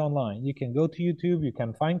strategies online. You can go to YouTube, you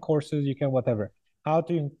can find courses, you can whatever. How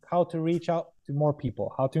to reach out to more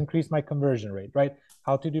people, how to increase my conversion rate, right?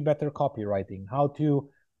 How to do better copywriting, how to,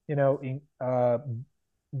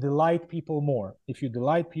 delight people more. If you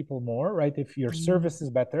delight people more, right? If your service is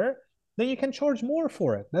better, then you can charge more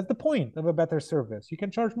for it. That's the point of a better service. You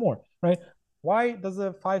can charge more, right? Why does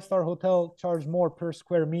a 5-star hotel charge more per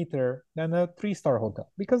square meter than a 3-star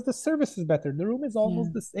hotel? Because the service is better. The room is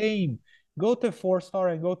almost the same. Go to a 4-star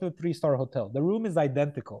and go to a 3-star hotel. The room is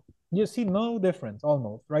identical. You see no difference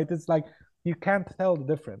almost, right? It's like you can't tell the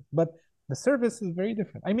difference. But the service is very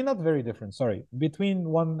different. I mean, not very different, sorry. Between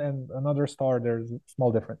one and another star, there's a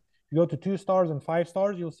small difference. If you go to 2 stars and 5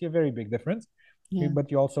 stars, you'll see a very big difference. Yeah.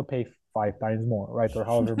 But you also pay 5 times more, right? Or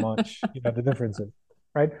however much the difference is,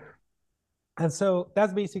 right? And so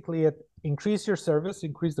that's basically it. Increase your service,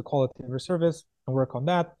 increase the quality of your service, and work on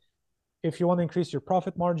that. If you want to increase your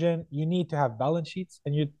profit margin, you need to have balance sheets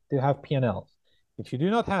and you to have P&Ls. If you do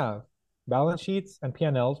not have balance sheets and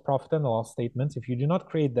P&Ls, profit and loss statements, if you do not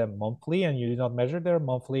create them monthly and you do not measure them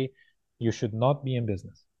monthly, you should not be in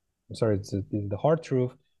business. I'm sorry, it's the hard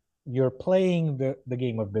truth. You're playing the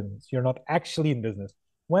game of business. You're not actually in business.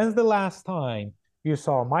 When's the last time you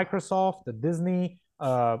saw Microsoft, a Disney,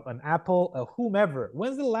 an Apple, a whomever?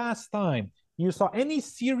 When's the last time you saw any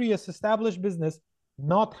serious established business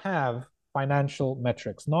not have financial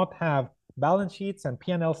metrics, not have balance sheets and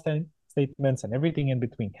P&L statements and everything in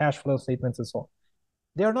between, cash flow statements and so on?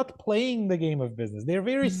 They're not playing the game of business. They're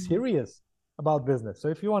very serious about business. So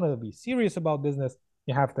if you want to be serious about business,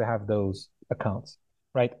 you have to have those accounts,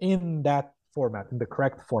 right? In that format, in the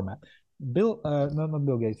correct format. Not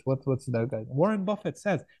Bill Gates. What's that guy? Warren Buffett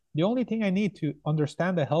says the only thing I need to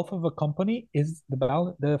understand the health of a company is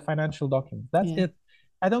the financial documents. That's it.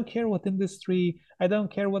 I don't care what industry. I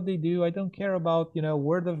don't care what they do. I don't care about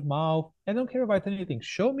word of mouth. I don't care about anything.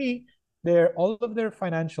 Show me all of their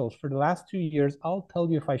financials for the last 2 years. I'll tell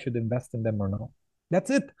you if I should invest in them or not.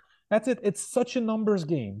 That's it. That's it. It's such a numbers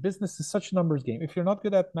game. Business is such a numbers game. If you're not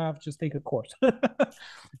good at math, just take a course.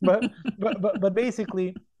 but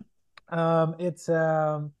basically, it's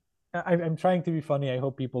I'm trying to be funny. I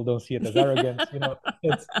hope people don't see it as arrogance.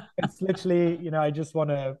 It's literally, I just want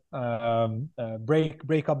to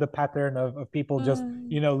break up the pattern of people just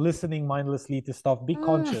listening mindlessly to stuff. Be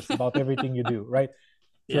conscious about everything you do, right?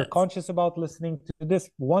 If you're conscious about listening to this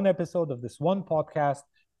one episode of this one podcast,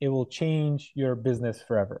 it will change your business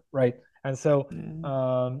forever, right? And so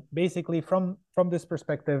basically from this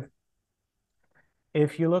perspective,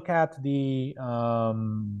 if you look at the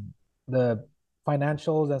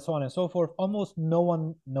financials and so on and so forth, almost no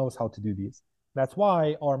one knows how to do these. That's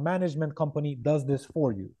why our management company does this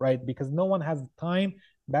for you, right? Because no one has time,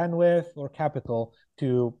 bandwidth, or capital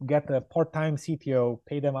to get a part-time CTO,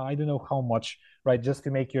 pay them I don't know how much, right, just to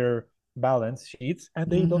make your balance sheets, and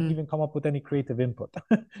they don't even come up with any creative input.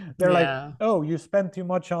 They're like, oh, you spend too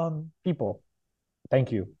much on people.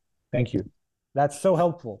 Thank you. That's so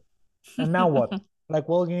helpful. And now what? Like,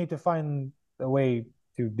 well, you need to find a way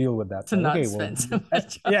to deal with that. To not spend so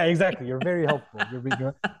much. Yeah, exactly. You're very helpful.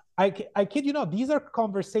 I kid you not, these are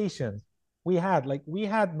conversations we had. Like, we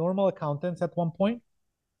had normal accountants at one point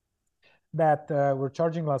that were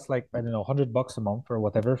charging us like, I don't know, $100 a month or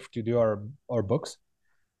whatever to do our books.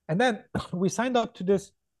 And then we signed up to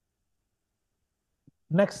this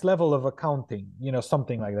next level of accounting,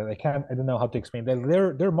 something like that. I don't know how to explain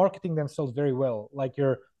that. They're marketing themselves very well. Like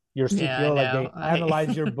your CPO, like they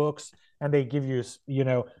analyze your books and they give you,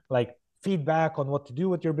 like feedback on what to do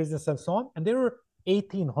with your business and so on. And they were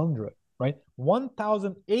 $1,800, right?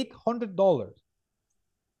 $1,800.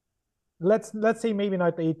 Let's say maybe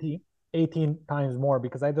not 18 times more,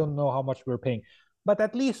 because I don't know how much we're paying, but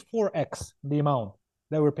at least 4x the amount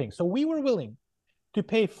that we're paying. So we were willing to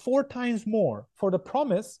pay 4 times more for the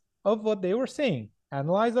promise of what they were saying.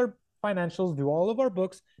 Analyze our financials, do all of our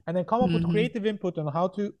books, and then come up with creative input on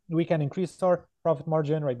how we can increase our profit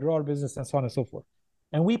margin, right, grow our business, and so on and so forth.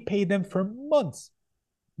 And we paid them for months.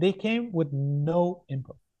 They came with no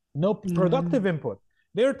input, no productive input.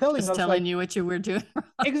 They're telling us, telling you what you were doing wrong.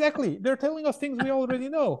 Exactly. They're telling us things we already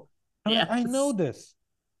know. Like, I know this.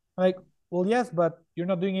 Like, well, yes, but you're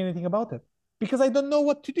not doing anything about it. Because I don't know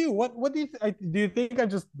what to do. What do you think I'm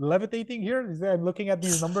just levitating here? Is that I'm looking at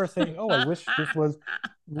these numbers saying, oh, I wish this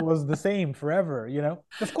was the same forever,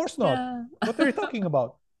 Of course not. Yeah. What are you talking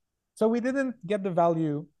about? So we didn't get the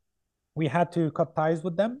value. We had to cut ties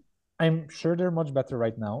with them. I'm sure they're much better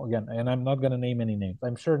right now. Again, and I'm not going to name any names.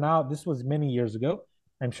 I'm sure now, this was many years ago.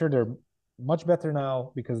 I'm sure they're much better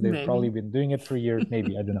now because they've probably been doing it for years.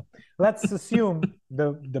 Maybe, I don't know. Let's assume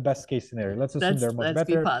the best case scenario. Let's assume they're much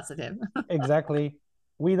better. Let's be positive. Exactly.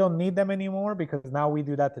 We don't need them anymore because now we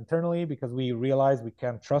do that internally, because we realize we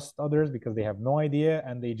can't trust others because they have no idea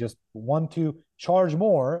and they just want to charge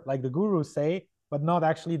more, like the gurus say, but not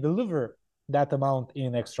actually deliver that amount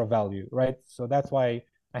in extra value, right? So that's why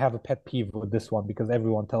I have a pet peeve with this one because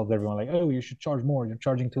everyone tells everyone like, oh, you should charge more. You're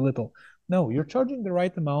charging too little. No, you're charging the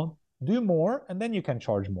right amount. Do more, and then you can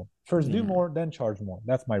charge more. First, do more, then charge more.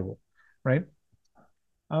 That's my rule, right?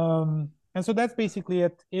 And so that's basically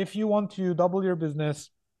it. If you want to double your business,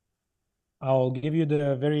 I'll give you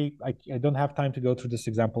the I don't have time to go through this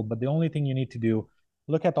example, but the only thing you need to do,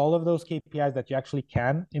 look at all of those KPIs that you actually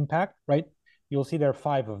can impact, right? You'll see there are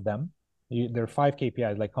 5 of them. There are 5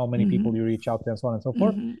 KPIs, like how many people you reach out to and so on and so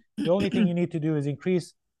forth. The only thing you need to do is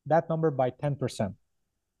increase that number by 10%,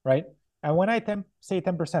 right? And when I say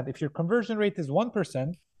 10%, if your conversion rate is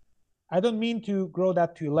 1%, I don't mean to grow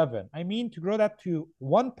that to 11. I mean to grow that to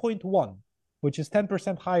 1.1, which is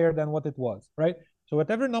 10% higher than what it was, right? So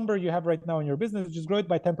whatever number you have right now in your business, just grow it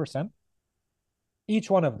by 10%, each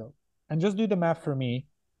one of them. And just do the math for me,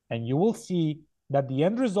 and you will see that the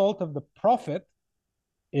end result of the profit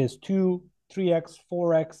is 2, 3x,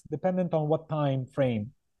 4x, dependent on what time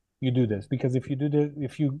frame you do this. Because if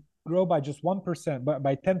you grow by just 1%,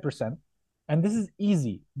 by 10%, and this is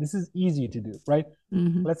easy to do, right?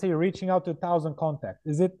 Let's say you're reaching out to 1,000 contacts.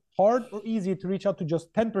 Is it hard or easy to reach out to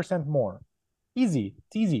just 10% more? Easy.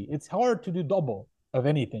 It's easy. It's hard to do double of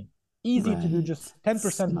anything. Easy to do just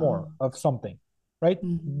 10% more of something, right?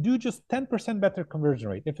 Do just 10% better conversion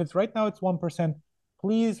rate. If it's right now it's 1%,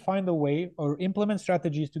 please find a way or implement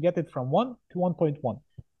strategies to get it from 1 to 1.1.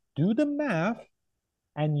 Do the math,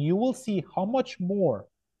 and you will see how much more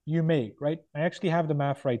you make, right? I actually have the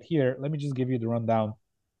math right here. Let me just give you the rundown.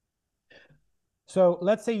 So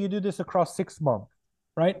let's say you do this across 6 months,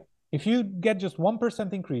 right? If you get just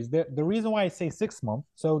 1% increase, the reason why I say 6 months,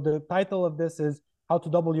 so the title of this is how to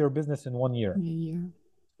double your business in 1 year.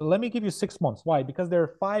 So let me give you 6 months. Why? Because there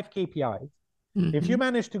are 5 KPIs. If you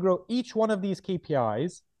manage to grow each one of these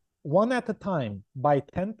KPIs one at a time by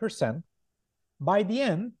 10%, by the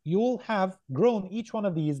end, you will have grown each one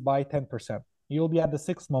of these by 10%. You'll be at the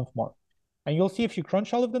 6-month mark. And you'll see if you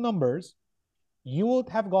crunch all of the numbers, you would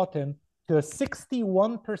have gotten to a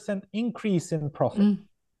 61% increase in profit.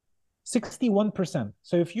 61%.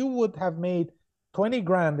 So if you would have made 20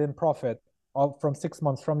 grand in profit from 6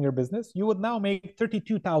 months from your business, you would now make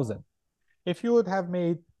 32,000. If you would have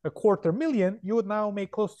made 250,000, you would now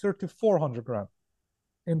make closer to 400 grand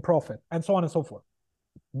in profit, and so on and so forth.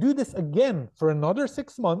 Do this again for another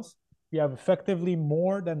 6 months, you have effectively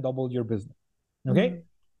more than doubled your business. Okay?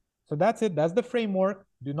 So that's it. That's the framework.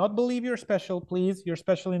 Do not believe you're special, please. You're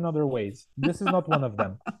special in other ways. This is not one of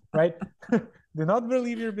them, right? Do not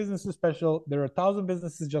believe your business is special. There are 1,000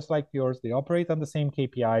 businesses just like yours. They operate on the same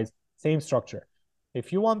KPIs, same structure.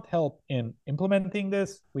 If you want help in implementing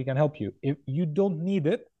this, we can help you. If you don't need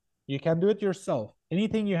it, you can do it yourself.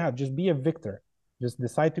 Anything you have, just be a victor. Just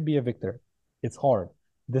decide to be a victor. It's hard.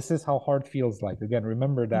 This is how hard feels like. Again,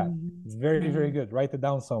 remember that. It's very, very good. Write it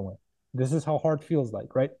down somewhere. This is how hard feels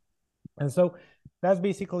like, right? And so that's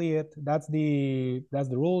basically it. That's the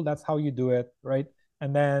rule. That's how you do it, right?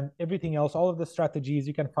 And then everything else, all of the strategies,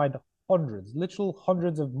 you can find hundreds, literal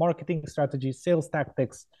hundreds of marketing strategies, sales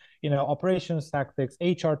tactics, operations tactics,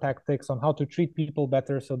 HR tactics on how to treat people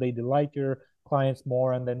better so they delight your clients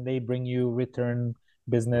more, and then they bring you return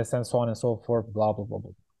business and so on and so forth, blah, blah, blah,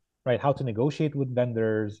 blah. Right? How to negotiate with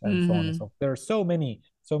vendors and so on and so forth. There are so many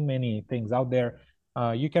things out there.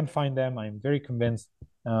 You can find them. I'm very convinced.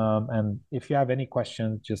 And if you have any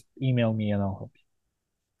questions, just email me and I'll help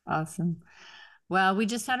you. Awesome. Well, we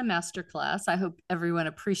just had a master class. I hope everyone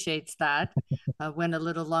appreciates that. Went a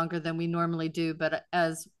little longer than we normally do, but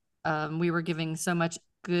as we were giving so much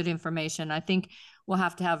good information, I think we'll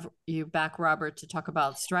have to have you back, Robert, to talk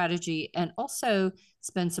about strategy and also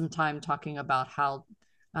spend some time talking about how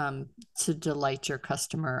to delight your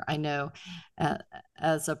customer. I know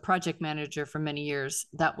as a project manager for many years,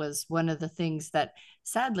 that was one of the things that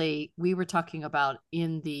sadly we were talking about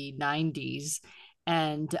in the 90s,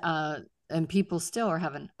 and people still are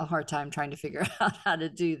having a hard time trying to figure out how to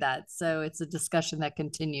do that. So it's a discussion that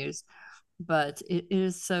continues, but it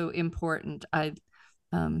is so important. I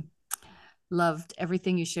loved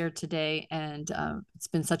everything you shared today, and it's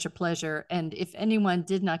been such a pleasure. And if anyone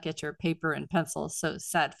did not get your paper and pencil, so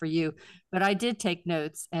sad for you, but I did take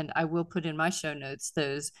notes, and I will put in my show notes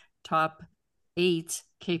those top 8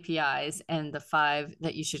 KPIs and the 5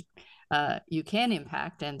 that you can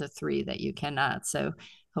impact and the 3 that you cannot. So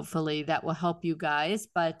hopefully that will help you guys,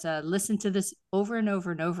 but listen to this over and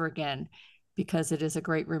over and over again, because it is a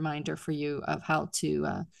great reminder for you of how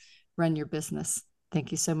to run your business.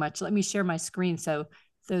 Thank you so much. Let me share my screen so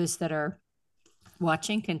those that are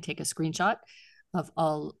watching can take a screenshot of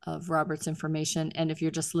all of Robert's information. And if you're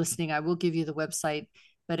just listening, I will give you the website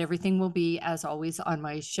but everything will be, as always, on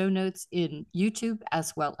my show notes in YouTube,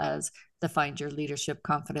 as well as the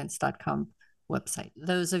findyourleadershipconfidence.com website.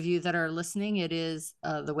 Those of you that are listening, it is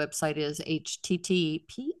the website is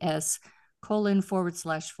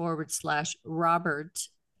https://Robert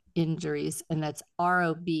Indries, and that's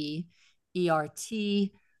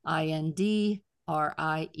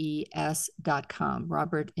RobertIndries.com,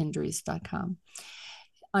 robertindries.com.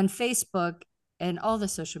 On Facebook and all the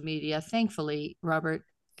social media, thankfully, Robert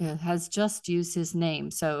has just used his name.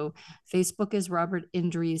 So Facebook is Robert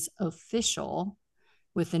Indries Official,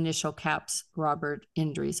 with initial caps, Robert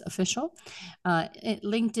Indries Official.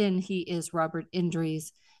 LinkedIn, he is Robert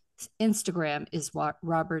Indries. Instagram is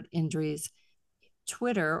Robert Indries.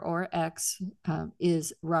 Twitter, or X,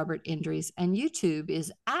 is Robert Indries. And YouTube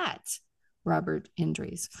is at Robert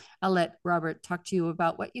Indries. I'll let Robert talk to you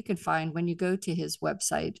about what you can find when you go to his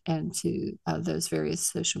website and to those various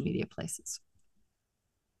social media places.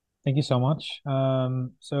 Thank you so much.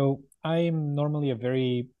 So I'm normally a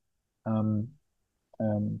very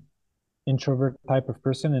introvert type of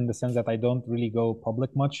person, in the sense that I don't really go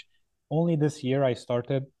public much. Only this year I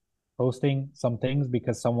started posting some things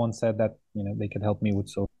because someone said that, you know, they could help me with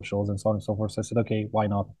socials and so on and so forth. So I said, okay, why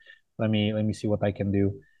not? Let me see what I can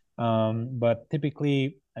do. But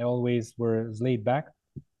typically I always was laid back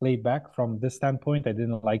from this standpoint. I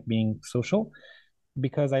didn't like being social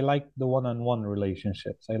because I like the one-on-one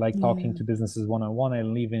relationships. I like talking to businesses one-on-one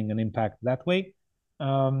and leaving an impact that way.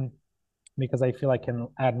 Because I feel I can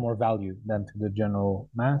add more value than to the general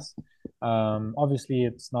mass. Obviously,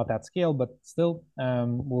 it's not at scale, but still,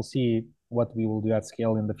 we'll see what we will do at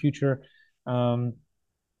scale in the future.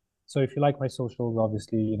 So if you like my socials,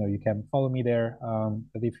 obviously, you know, you can follow me there.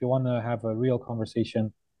 But if you want to have a real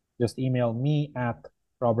conversation, just email me at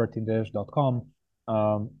robertindries.com.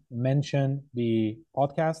 Mention the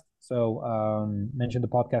podcast. So mention the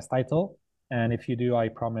podcast title. And if you do, I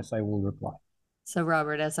promise I will reply. So,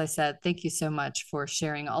 Robert, as I said, thank you so much for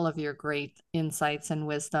sharing all of your great insights and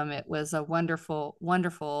wisdom. It was a wonderful,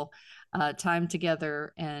 wonderful time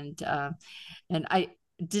together. And I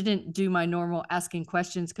didn't do my normal asking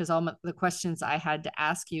questions because all the questions I had to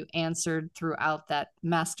ask you answered throughout that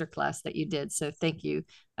masterclass that you did. So thank you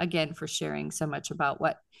again for sharing so much about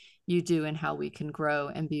what you do and how we can grow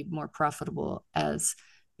and be more profitable as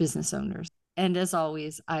business owners. And as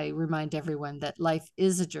always, I remind everyone that life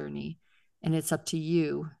is a journey, and it's up to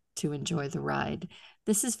you to enjoy the ride.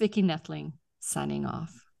 This is Vicki Nettling signing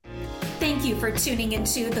off. Thank you for tuning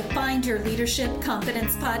into the Find Your Leadership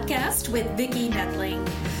Confidence podcast with Vicki Nettling,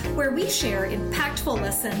 where we share impactful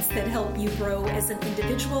lessons that help you grow as an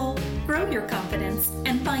individual, grow your confidence,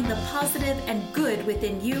 and find the positive and good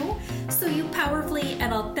within you so you powerfully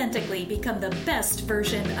and authentically become the best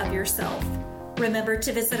version of yourself. Remember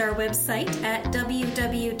to visit our website at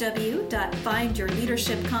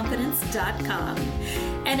www.findyourleadershipconfidence.com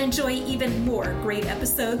and enjoy even more great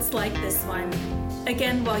episodes like this one.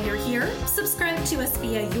 Again, while you're here, subscribe to us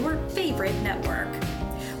via your favorite network.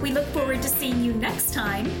 We look forward to seeing you next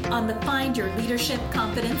time on the Find Your Leadership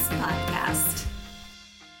Confidence podcast.